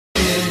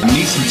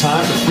some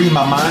time to free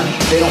my mind.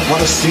 They don't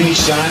wanna see me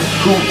shine.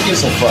 Who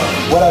gives a fuck?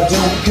 What I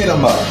do, hit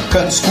 'em up.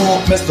 Cutting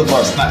school, missed the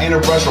bus. Not in a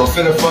rush or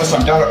fit a fuss.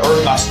 I'm down to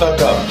earth, not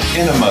stuck up.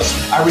 Enemas.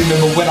 I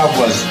remember when I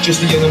was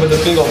just a youngin' with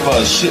a big old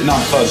buzz. Shitting on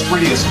fuzz,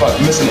 pretty as fuck,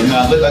 missing it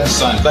now. Lit like the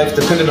sun. Life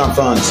dependent on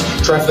funds.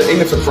 Trying for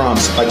ignorant for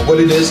crumbs. Like what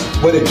it is,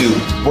 what it do.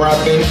 Where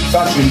I've been,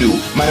 thought you knew.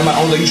 Minding my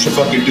own like you should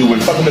fucking do.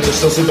 And fuck 'em if they're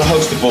still super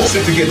hostable.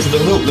 Sick to get to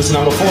the loop. Listen,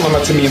 I'm a fool. I'm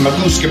a Timmy and my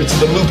goose. Skip it to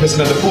the loop.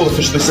 Pissing at the pool.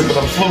 Officially sick with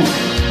a flu.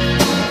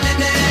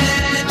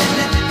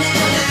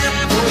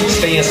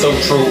 Staying so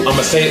true,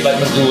 I'ma say it like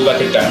Magoo,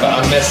 like a dapper,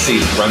 I'm messy.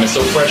 Rhyming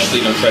so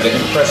freshly, don't try to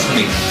impress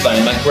me.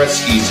 Flying like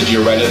Gretzky, so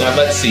you're right, and now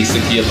let's see.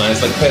 Stick to your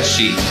lines like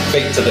Pesci.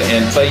 Fake to the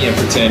end, play and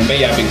pretend.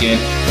 May I begin?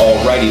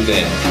 Alrighty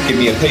then. Give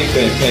me a paper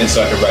and pen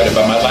so I can write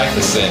about my life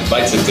of sin.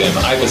 Lights are dim,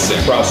 Iverson,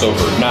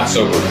 crossover, not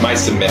sober.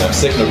 Mice and men, I'm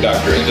sick, no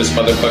doctor. And this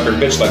motherfucker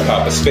bitch like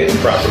Papa, spitting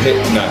proper, hit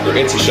knocker.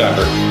 It's a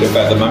shocker. To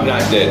fathom I'm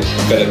not dead.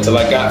 Fed up till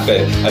I got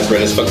fed. As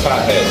red as fuck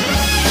pothead.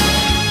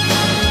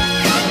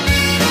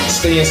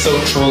 Staying so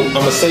true,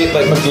 I'ma say it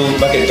like Magoo,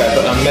 like a guy,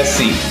 but I'm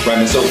messy.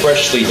 Rhyming so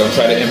freshly, don't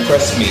try to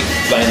impress me.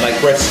 Flying like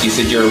Gretzky,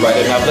 said you're right,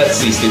 and now let's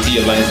see. Stick to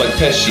your lines like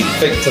Pesci.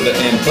 Fake to the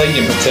end, play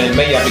and pretend.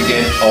 May I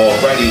begin?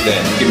 Alrighty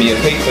then. Give me a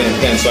paper and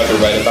pen so I can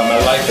write about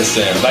my life of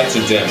sin. Lights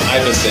are dim,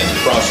 Iverson,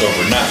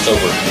 crossover, not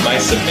sober.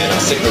 Mice and men,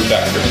 I'm sick, no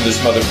doctor. And this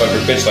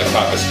motherfucker bitch like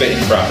Papa, spitting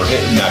proper,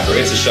 hitting knocker.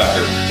 It's a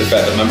shocker. To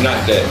fathom I'm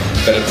not dead.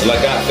 Fed up till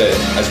I got fed.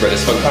 As red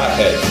as fuck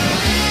pothead.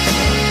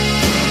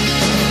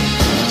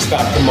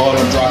 Stop them all,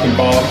 I'm dropping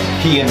ball.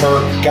 He and her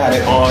got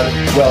it on.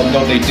 Well,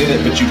 no, they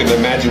didn't, but you can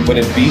imagine what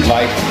it'd be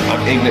like. I'm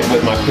ignorant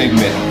with my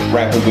pigment,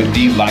 rapping with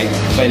D-Light,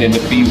 planning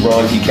to be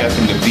wrong, he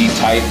counting to be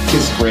tight.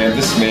 Kiss Graham,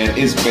 this man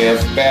is Bam,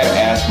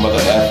 badass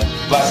mother F.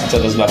 Blast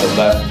until there's nothing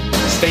left.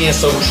 Staying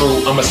so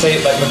true, I'ma say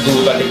it like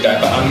Magoo, like a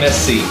dapper, I'm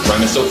messy.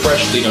 Rhyming so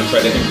freshly, don't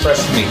try to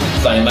impress me.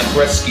 Flying like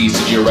Gretzky, so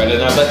you're right, and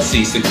now let's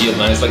see. Stick to your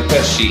lines like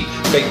Pesci.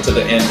 Fake to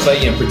the end,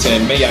 play and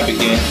pretend. May I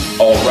begin?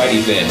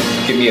 Alrighty then.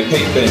 Give me a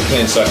paper and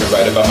pen so I can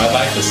write about my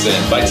life of sin.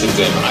 Lights are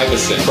dim,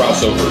 Iverson,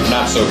 crossover,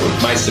 not sober.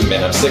 Mice and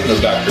men, I'm sick, no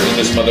doctor. And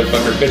this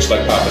motherfucker bitch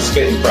like Papa,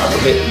 spitting proper,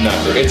 hitting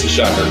knocker. It's a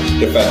shocker.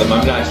 To fathom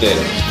I'm not dead.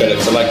 Fed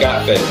up till I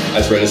got fed.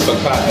 As red as fuck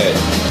pothead.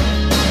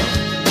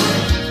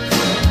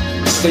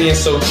 Staying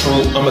so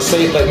true, I'ma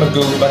say it like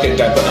Magoo, like a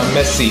guy, but I'm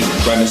messy.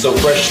 Rhyming so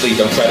freshly,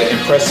 don't try to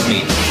impress me.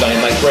 Flying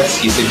like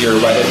Gretzky, said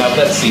you're right, and now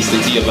let's see.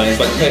 Stick to your lines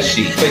like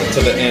Pesci. Fake to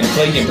the end,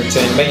 play and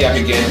pretend. May I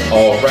begin?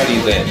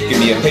 Alrighty then.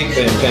 Give me a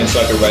paper and pen so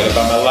I can write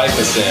about my life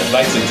of sin.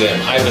 Lights are dim,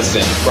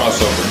 Iverson,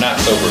 crossover,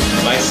 not sober.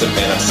 Mice and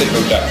men, I'm sick,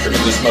 no doctor.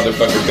 And this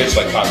motherfucker bitch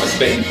like Papa,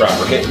 spitting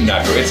proper, hitting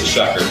knocker. It's a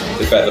shocker.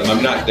 To fathom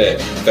I'm not dead.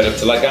 Fed up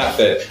till I got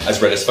fed.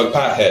 As red as fuck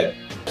pothead.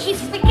 He's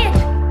forget.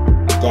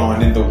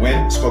 Gone in the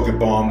wind, smoking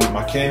bomb with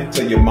my kin.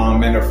 Tell your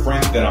mom and her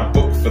friend that I'm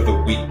booked for the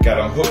week. Got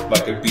 'em hooked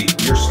like a beat.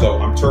 You're slow,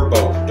 I'm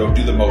turbo. Don't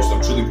do the most,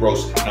 I'm truly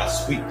gross. Not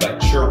sweet like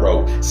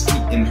churro.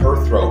 Skeet in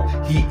her throat.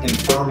 Heat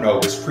inferno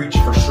is preach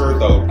for sure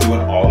though.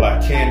 Doing all I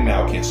can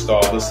now. Can't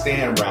stall or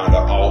stand round.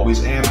 I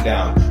always am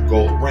down.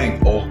 Gold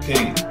ring, old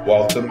king.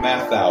 Walk the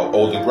math out.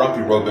 Old and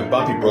grumpy, rope and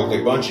bumpy. Broke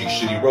like bungee.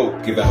 Shitty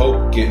rope. Give it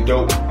hope. Getting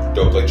dope.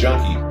 Dope like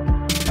junkie.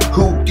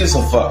 Who gives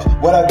a fuck?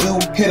 What I do,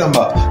 hit 'em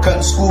up.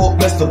 Cutting school,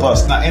 missed the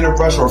bus. Not in a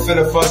rush or fit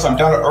a fuss. I'm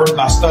down to earth,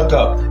 not stuck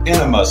up.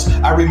 Enemas.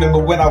 I remember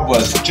when I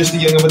was just a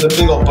youngin' with a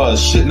big old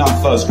buzz. Shitting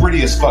on fuzz,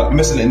 pretty as fuck,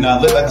 missing it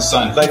none. Lit like the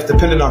sun. Life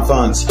dependent on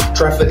funds.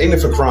 Trying for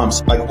ignorant for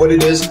crumbs. Like what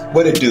it is,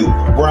 what it do.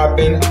 Where I've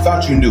been,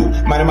 thought you knew.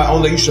 Minding my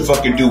own like you should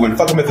fucking do. And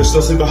fuck 'em if they're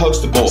still super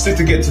hostable. Sick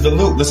to get to the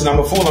loop. Listen, I'm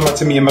a fool. I'm a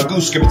Timmy and my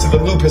goose. Skip it to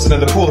the loop. Pissing in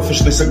the pool.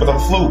 Officially sick with a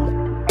flu.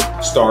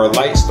 Star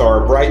light,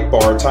 star bright,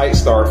 bar tight,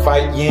 star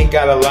fight. You ain't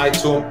gotta lie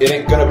to him, it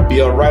ain't gonna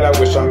be alright. I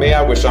wish I may,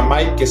 I wish I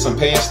might. Get some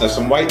pants, snuff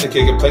some white, the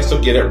kick and play, so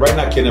get it right.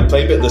 Not kidding,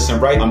 play bit, listen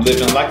right. I'm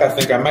living like I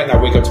think I might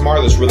not wake up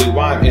tomorrow. That's really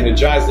why I'm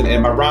energized and in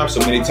my rhymes.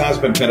 So many times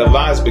been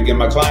penalized, begin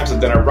my climbs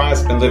and then I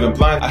rise. Been living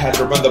blind, I had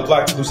to run the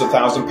block to lose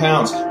 1,000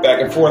 pounds.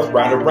 Back and forth,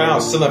 round and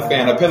round, still a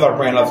fan. Uphill I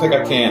ran, I think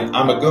I can.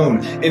 I'm a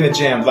goon, in the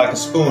jam like a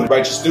spoon.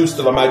 Righteous dude,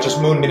 still I might just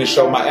moon me to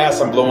show my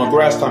ass. I'm blowing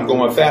grass, time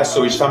going fast,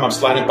 so each time I'm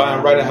sliding by,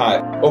 I'm riding high.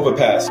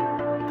 Overpass.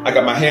 I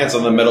got my hands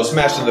on the metal,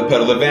 smashing the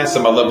pedal,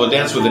 advancing my level,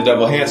 dance with the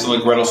devil, Hansel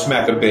and Gretel,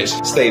 smack a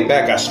bitch. Stay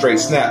back, I straight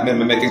snap,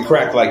 man, making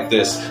crack like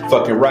this.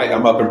 Fucking right,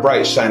 I'm up and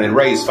bright, shining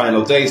rays,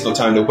 final days, no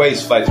time to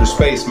waste. Fly through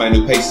space, my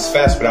new pace is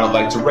fast, but I don't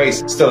like to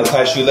race. Still a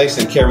tie shoelace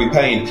and carry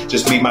pain.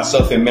 Just me,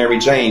 myself, and Mary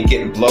Jane,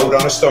 getting blowed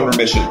on a stoner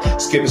mission.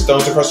 Skipping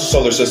stones across the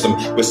solar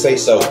system with say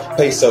so,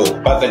 pay so,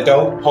 by the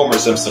dough, Homer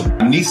Simpson.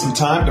 I need some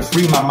time to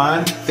free my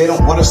mind. They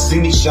don't wanna see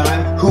me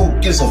shine. Who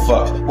gives a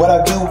fuck? What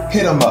I do,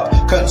 hit 'em up.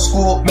 Cutting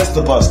school, missed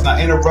the bus. Not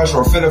in a rush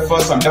or fit a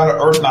fuss. I'm down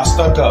to earth, not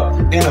stuck up.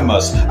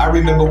 Enemas. I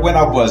remember when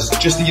I was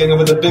just a youngin'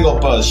 with a big old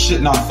buzz.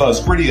 Shitting on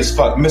fuzz, pretty as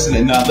fuck, missing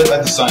it none. Lit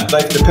like the sun.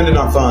 Life dependent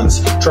on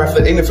funds. Try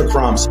for ignorant for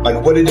crumbs.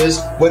 Like what it is,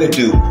 what it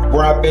do.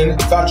 Where I've been,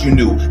 thought you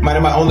knew.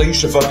 Minding my own like you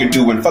should fucking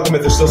do. And fuck 'em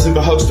if they're still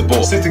super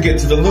hostable. Sick to get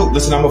to the loop.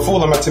 Listen, I'm a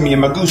fool. I'm a Timmy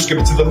and my goose. Skip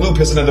it to the loop.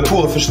 Pissing in the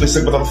pool. Officially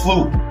sick with a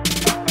flu.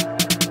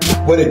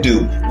 What it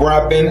do? Where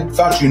I been?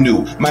 Thought you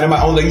knew. Minding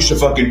my own like you should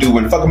fucking do.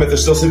 And fuck them if they're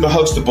still sleeping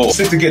huxtable.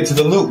 Sick to get to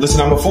the loop.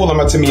 Listen, I'm a fool. I'm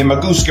a Timmy and my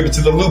goose. Skip it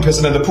to the loop.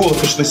 Pissing in the pool.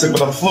 Officially sick with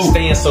the flu.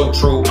 Staying so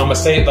true, I'ma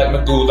say it like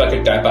Magoo, like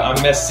a guy, but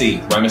I'm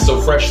messy. Rhyming so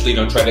freshly,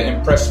 don't try to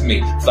impress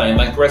me. Flying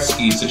like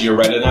Gretzky, said you're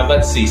right and now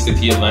let's see. Stick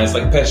to your lines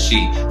like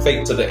Pesci.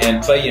 Fake to the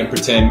end, play and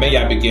pretend. May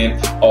I begin?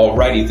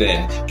 Alrighty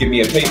then. Give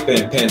me a paper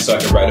and pen so I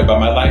can write about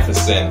my life of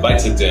sin.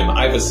 Lights are dim,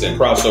 Iverson,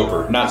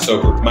 crossover, not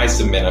sober, mice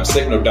and men. I'm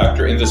sick, no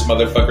doctor. In this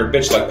motherfucker,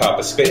 bitch like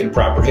Papa, spitting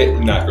proper, hit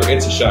and knocker.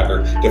 It's a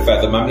shocker to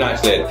fathom I'm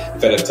not dead.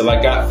 Fed up till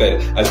I got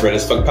fed, as red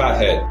as fuck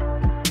pothead.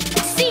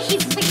 See,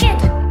 he's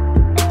wicked.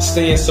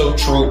 Staying so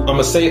true,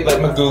 I'ma say it like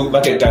Magoo,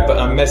 like a guy, but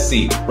I'm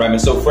messy. Rhyming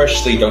so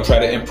freshly, don't try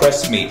to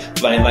impress me.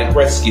 Flying like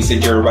Gretzky,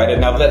 said you're right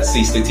and now let's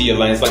see. Stick to your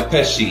lines like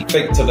Pesci.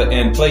 Fake to the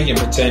end, play and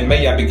pretend.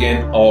 May I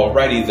begin?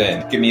 Alrighty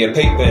then. Give me a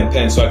paper and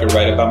pen so I can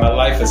write about my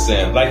life of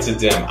sin. Lights are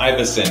dim,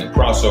 Iverson,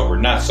 crossover,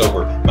 not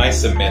sober,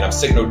 mice and men. I'm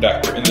sick, no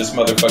doctor. In this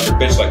motherfucker,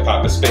 bitch like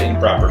Papa, spitting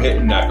proper, hit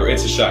and knocker.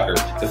 It's a shocker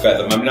to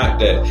fathom I'm not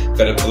dead.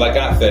 Fed up till I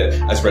got fed,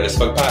 as red as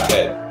fuck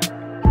pothead.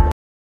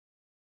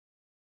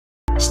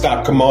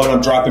 Stop, come on,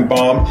 I'm dropping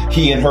bomb.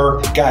 He and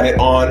her got it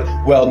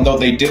on. Well, no,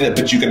 they didn't,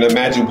 but you can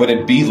imagine what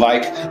it'd be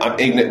like. I'm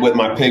ignorant with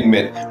my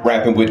pigment,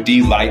 rapping with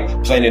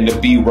D-Light, planning to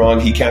be wrong,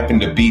 he capping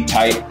to be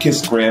tight.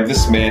 Kiss Graham,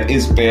 this man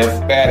is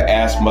Bamf,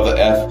 badass mother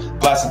F,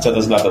 blasting till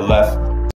there's nothing left.